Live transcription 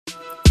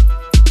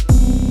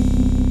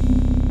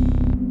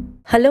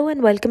Hello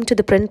and welcome to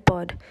the Print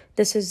Pod.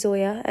 This is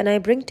Zoya, and I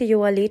bring to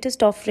you our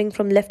latest offering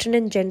from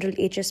Lieutenant General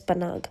H.S.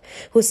 Panag,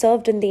 who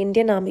served in the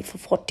Indian Army for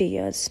 40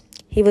 years.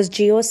 He was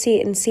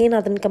GOC in Sea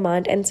Northern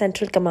Command and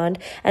Central Command,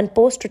 and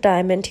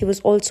post-retirement he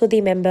was also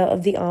the member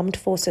of the Armed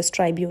Forces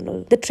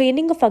Tribunal. The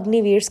training of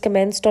Agniveers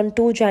commenced on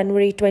 2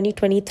 January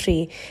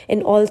 2023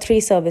 in all three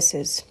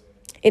services.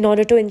 In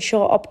order to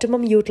ensure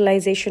optimum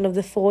utilization of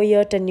the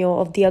 4-year tenure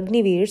of the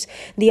Agniveers,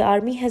 the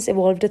Army has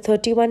evolved a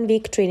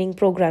 31-week training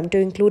program to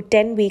include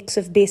 10 weeks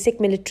of basic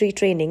military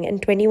training and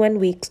 21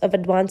 weeks of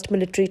advanced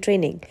military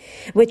training,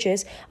 which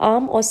is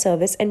arm or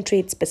service and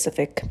trade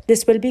specific.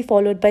 This will be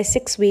followed by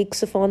 6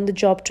 weeks of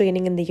on-the-job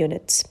training in the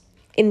units.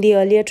 In the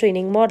earlier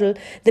training model,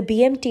 the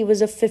BMT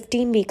was of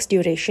 15 weeks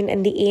duration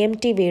and the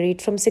AMT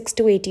varied from 6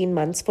 to 18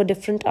 months for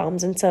different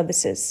arms and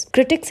services.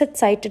 Critics had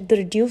cited the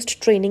reduced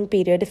training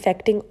period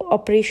affecting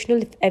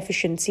operational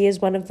efficiency as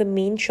one of the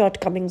main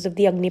shortcomings of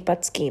the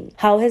Agnipath scheme.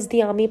 How has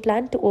the Army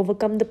planned to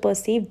overcome the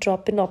perceived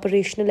drop in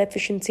operational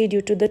efficiency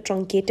due to the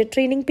truncated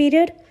training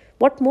period?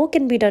 What more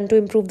can be done to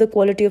improve the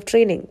quality of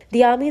training?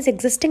 The Army's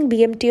existing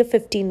BMT of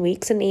 15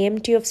 weeks and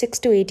AMT of 6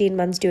 to 18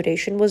 months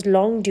duration was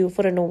long due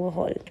for an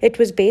overhaul. It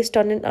was based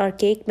on an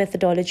archaic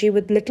methodology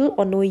with little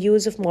or no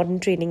use of modern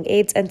training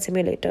aids and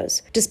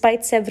simulators.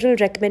 Despite several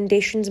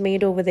recommendations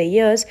made over the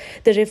years,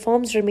 the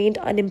reforms remained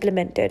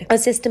unimplemented. A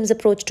systems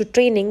approach to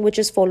training, which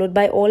is followed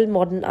by all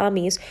modern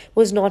armies,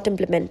 was not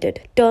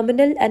implemented.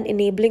 Terminal and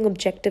enabling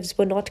objectives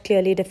were not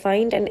clearly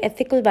defined and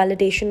ethical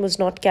validation was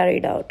not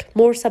carried out.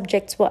 More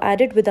subjects were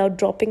added without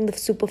dropping the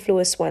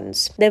superfluous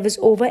ones. There was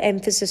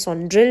overemphasis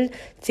on drill,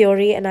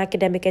 theory and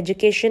academic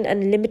education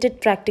and limited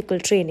practical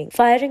training.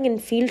 Firing in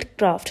field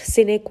craft,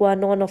 sine qua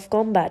non of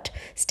combat,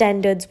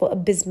 standards were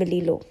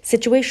abysmally low.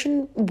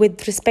 Situation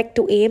with respect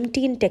to AMT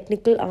in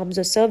technical arms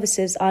or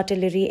services,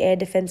 artillery, air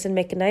defense and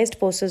mechanized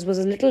forces was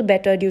a little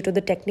better due to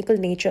the technical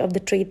nature of the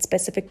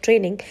trade-specific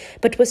training,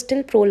 but was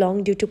still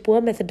prolonged due to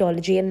poor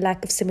methodology and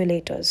lack of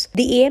simulators.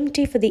 The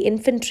AMT for the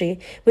infantry,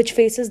 which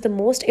faces the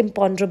most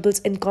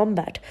imponderables in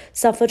combat,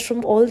 suffered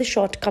from all the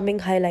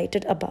shortcomings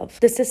highlighted above.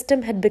 The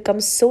system had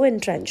become so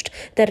entrenched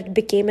that it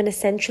became an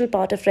essential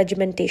part of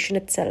regimentation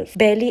itself.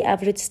 Barely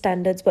average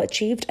standards were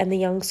achieved and the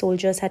young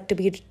soldiers had to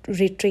be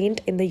retrained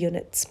in the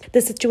units.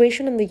 The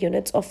situation in the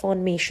units or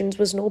formations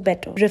was no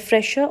better.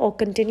 Refresher or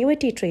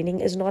continuity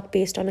training is not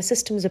based on a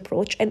systems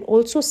approach and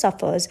also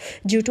suffers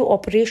due to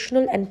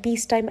operational and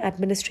peacetime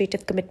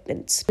administrative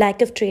commitments.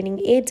 Lack of training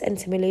aids and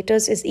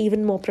simulators is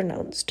even more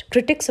pronounced.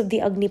 Critics of the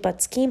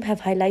Agnipath scheme have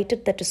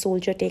highlighted that a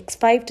soldier takes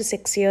 5 to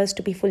 6 years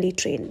to be fully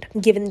trained.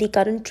 Given the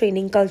current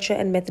training culture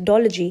and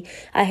methodology,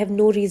 I have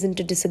no reason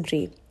to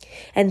disagree.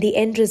 And the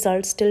end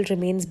result still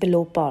remains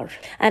below par.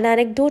 An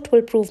anecdote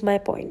will prove my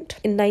point.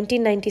 In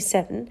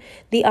 1997,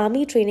 the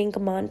Army Training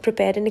Command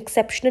prepared an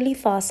exceptionally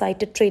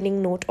far-sighted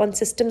training note on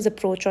systems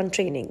approach on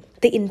training.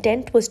 The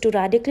intent was to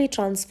radically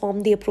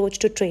transform the approach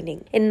to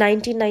training. In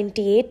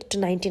 1998 to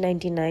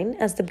 1999,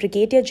 as the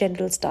Brigadier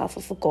General Staff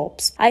of a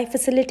corps, I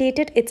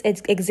facilitated its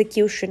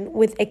execution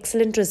with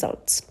excellent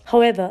results.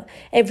 However,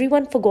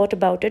 everyone forgot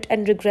about it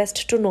and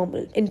regressed to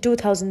normal. In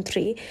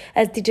 2003,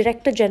 as the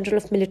Director General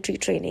of Military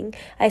Training,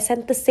 I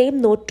sent the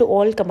same note to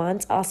all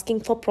commands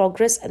asking for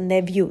progress and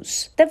their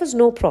views. There was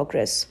no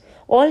progress.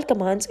 All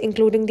commands,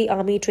 including the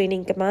Army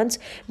training commands,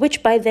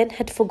 which by then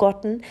had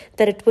forgotten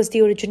that it was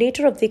the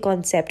originator of the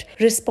concept,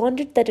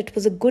 responded that it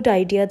was a good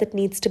idea that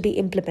needs to be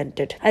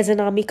implemented. As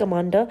an Army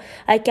commander,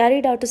 I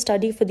carried out a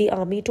study for the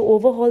Army to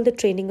overhaul the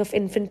training of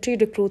infantry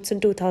recruits in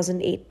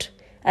 2008.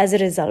 As a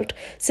result,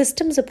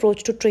 systems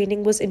approach to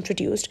training was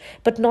introduced,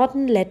 but not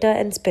in letter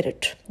and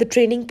spirit. The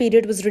training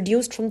period was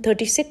reduced from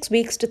 36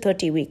 weeks to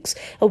 30 weeks,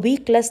 a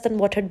week less than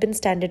what had been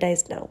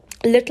standardized now.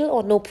 Little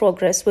or no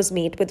progress was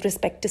made with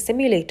respect to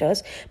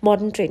simulators,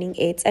 modern training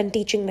aids, and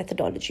teaching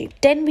methodology.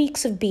 10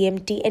 weeks of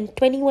BMT and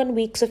 21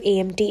 weeks of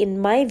AMT, in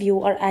my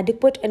view, are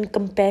adequate and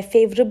compare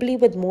favorably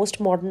with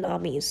most modern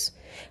armies.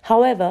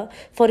 However,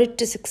 for it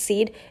to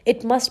succeed,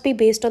 it must be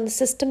based on the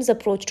systems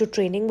approach to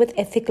training with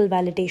ethical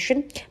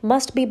validation,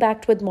 must be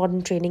backed with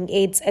modern training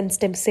aids and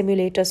STEM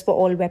simulators for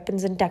all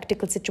weapons and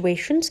tactical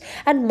situations,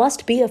 and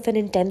must be of an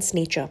intense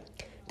nature.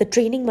 The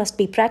training must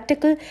be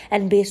practical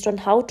and based on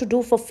how to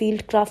do for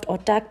fieldcraft or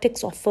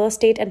tactics or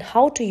first aid and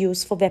how to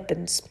use for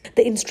weapons.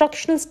 The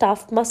instructional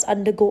staff must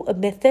undergo a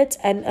methods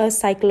and a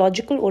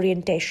psychological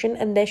orientation,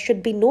 and there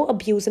should be no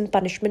abuse and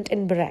punishment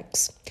in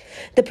barracks.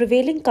 The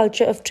prevailing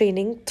culture of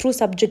training through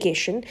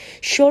subjugation,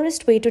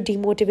 surest way to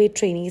demotivate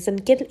trainees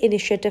and kill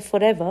initiative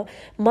forever,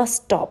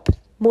 must stop.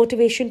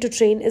 Motivation to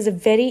train is a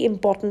very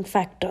important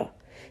factor.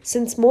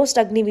 Since most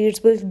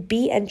Agniveers will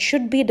be and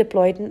should be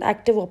deployed in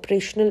active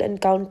operational and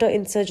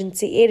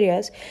counter-insurgency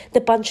areas, the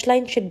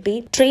punchline should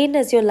be, train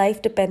as your life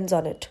depends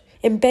on it.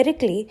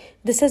 Empirically,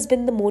 this has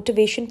been the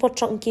motivation for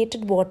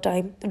truncated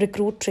wartime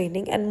recruit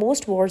training, and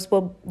most wars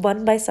were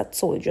won by such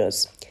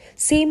soldiers.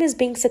 Same is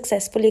being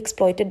successfully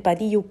exploited by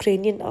the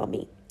Ukrainian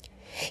army.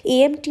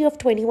 AMT of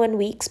 21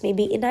 weeks may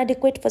be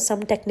inadequate for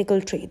some technical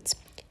trades.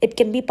 It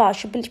can be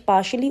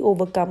partially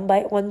overcome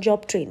by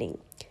on-job training.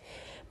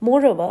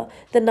 Moreover,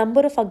 the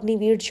number of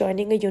Agniveers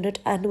joining a unit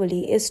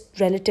annually is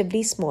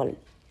relatively small.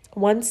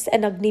 Once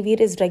an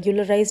Agniveer is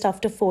regularized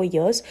after 4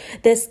 years,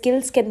 their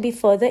skills can be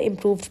further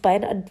improved by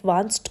an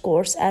advanced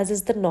course, as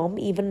is the norm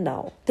even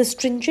now. The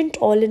stringent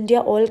All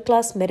India All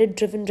Class Merit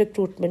Driven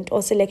Recruitment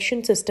or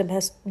selection system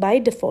has by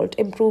default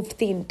improved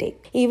the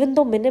intake. Even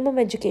though minimum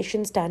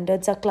education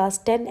standards are Class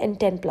 10 and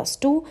 10 plus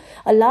 2,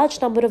 a large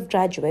number of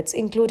graduates,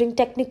 including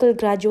technical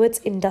graduates,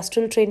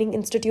 industrial training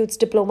institutes,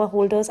 diploma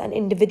holders, and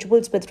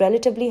individuals with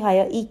relatively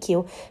higher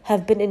EQ,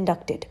 have been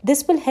inducted.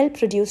 This will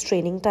help reduce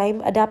training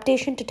time,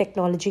 adaptation to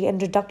technology, and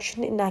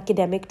reduction in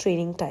academic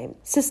training time.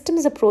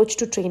 Systems approach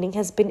to training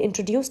has been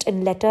introduced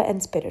in letter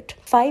and spirit.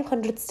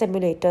 500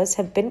 simulators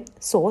have been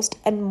sourced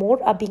and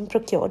more are being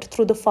procured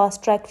through the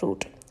fast track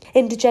route.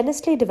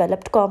 Indigenously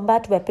developed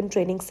Combat Weapon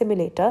Training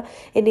Simulator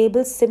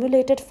enables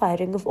simulated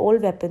firing of all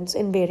weapons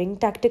in varying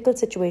tactical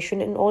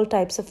situations in all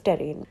types of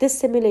terrain. This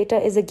simulator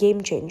is a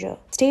game changer.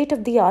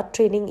 State-of-the-art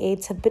training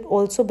aids have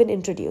also been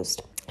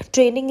introduced.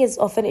 Training is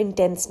of an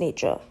intense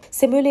nature.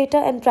 Simulator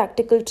and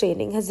practical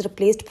training has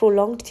replaced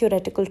prolonged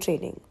theoretical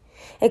training.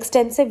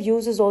 Extensive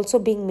use is also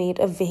being made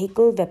of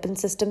vehicle, weapon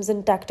systems,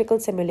 and tactical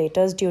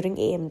simulators during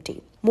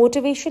AMT.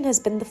 Motivation has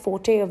been the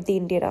forte of the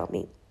Indian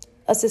Army.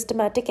 A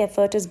systematic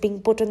effort is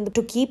being put in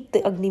to keep the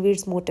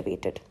Agniveers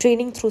motivated.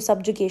 Training through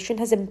subjugation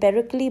has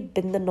empirically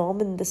been the norm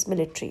in this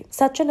military.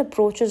 Such an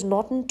approach is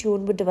not in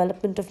tune with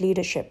development of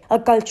leadership. A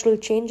cultural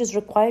change is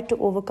required to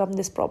overcome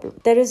this problem.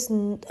 There is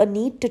a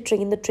need to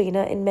train the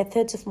trainer in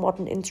methods of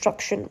modern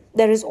instruction.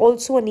 There is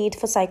also a need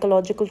for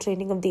psychological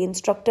training of the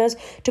instructors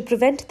to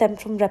prevent them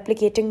from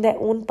replicating their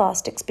own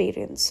past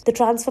experience. The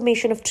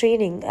transformation of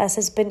training, as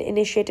has been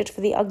initiated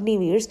for the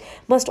Agniveers,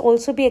 must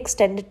also be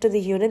extended to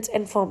the units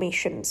and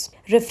formations.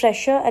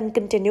 Refresher and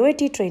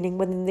continuity training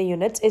within the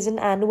units is an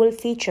annual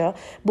feature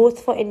both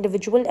for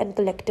individual and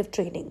collective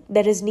training.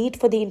 There is need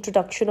for the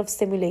introduction of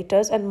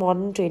simulators and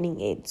modern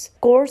training aids.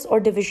 Corps or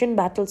division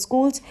battle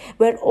schools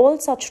where all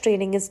such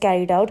training is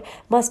carried out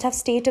must have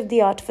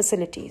state-of-the-art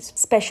facilities.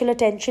 Special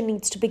attention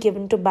needs to be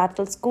given to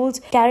battle schools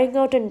carrying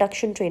out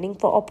induction training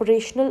for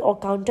operational or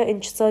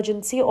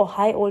counter-insurgency or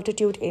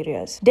high-altitude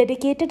areas.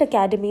 Dedicated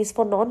academies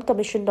for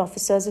non-commissioned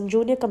officers and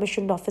junior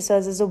commissioned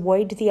officers is a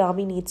void the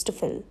Army needs to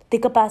fill. The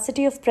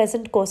capacity of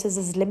present courses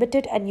is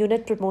limited and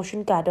unit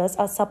promotion cadres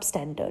are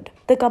substandard.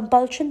 The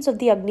compulsions of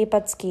the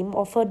Agnipath scheme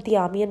offered the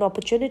Army an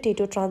opportunity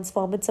to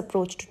transform its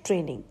approach to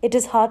training. It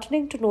is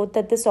heartening to note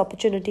that this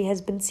opportunity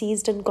has been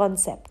seized in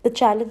concept. The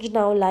challenge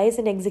now lies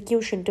in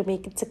execution to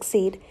make it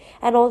succeed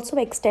and also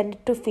extend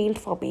it to field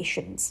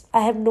formations.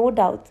 I have no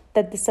doubt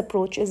that this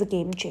approach is a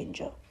game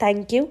changer.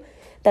 Thank you.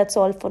 That's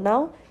all for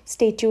now.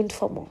 Stay tuned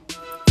for more.